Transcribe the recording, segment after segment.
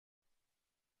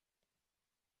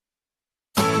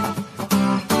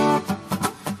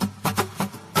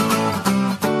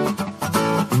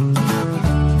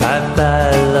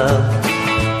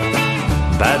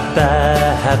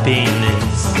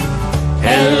happiness.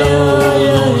 Hello,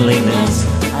 loneliness.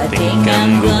 I think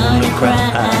I'm gonna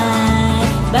cry.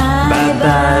 Bye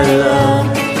bye, love.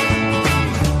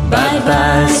 Bye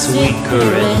bye, sweet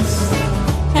caress.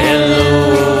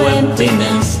 Hello,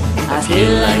 emptiness. I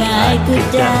feel like I could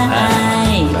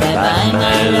die. Bye bye,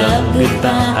 my love,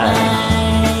 goodbye.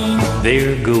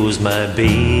 There goes my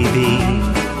baby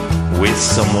with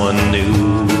someone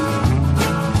new.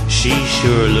 She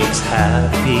sure looks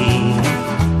happy,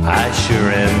 I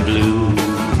sure am blue.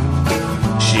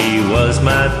 She was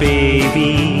my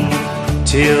baby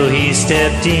till he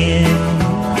stepped in.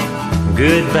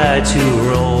 Goodbye to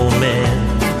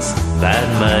romance that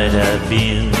might have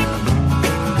been.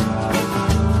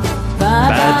 Bye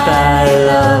bye,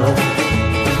 love.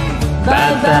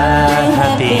 Bye bye,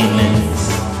 happiness.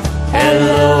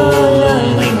 Hello,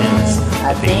 loneliness.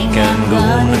 I think I'm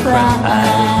gonna cry.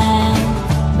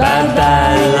 Bye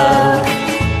bye, love.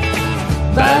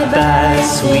 Bye bye,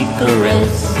 sweet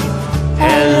caress.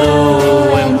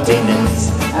 Hello, emptiness.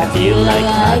 I feel like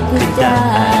I could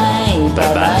die.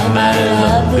 Bye bye, my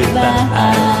love,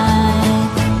 goodbye.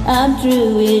 I'm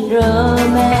through with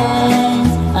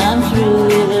romance. I'm through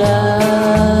with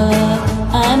love.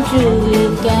 I'm through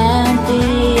with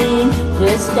counting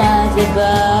the stars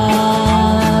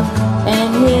above. And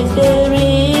here's the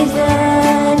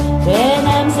reason that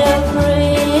I'm so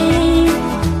free.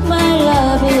 My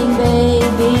loving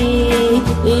baby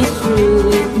is through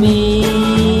with me.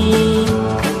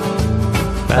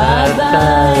 Bye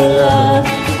bye, love.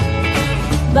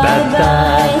 Bye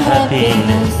bye,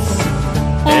 happiness.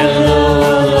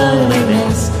 Hello,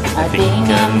 loneliness. I think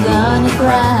I'm gonna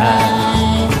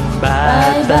cry.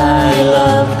 Bye bye,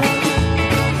 love.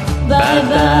 Bye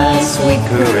bye, sweet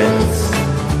caress.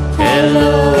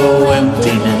 Hello,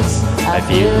 emptiness. I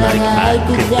feel like I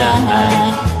could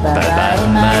die. Bye bye,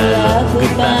 my love,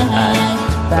 goodbye.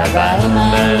 Bye bye,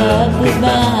 my love,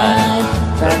 goodbye.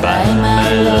 Bye bye,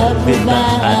 my love,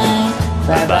 goodbye.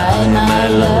 Bye bye, my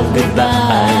love, goodbye.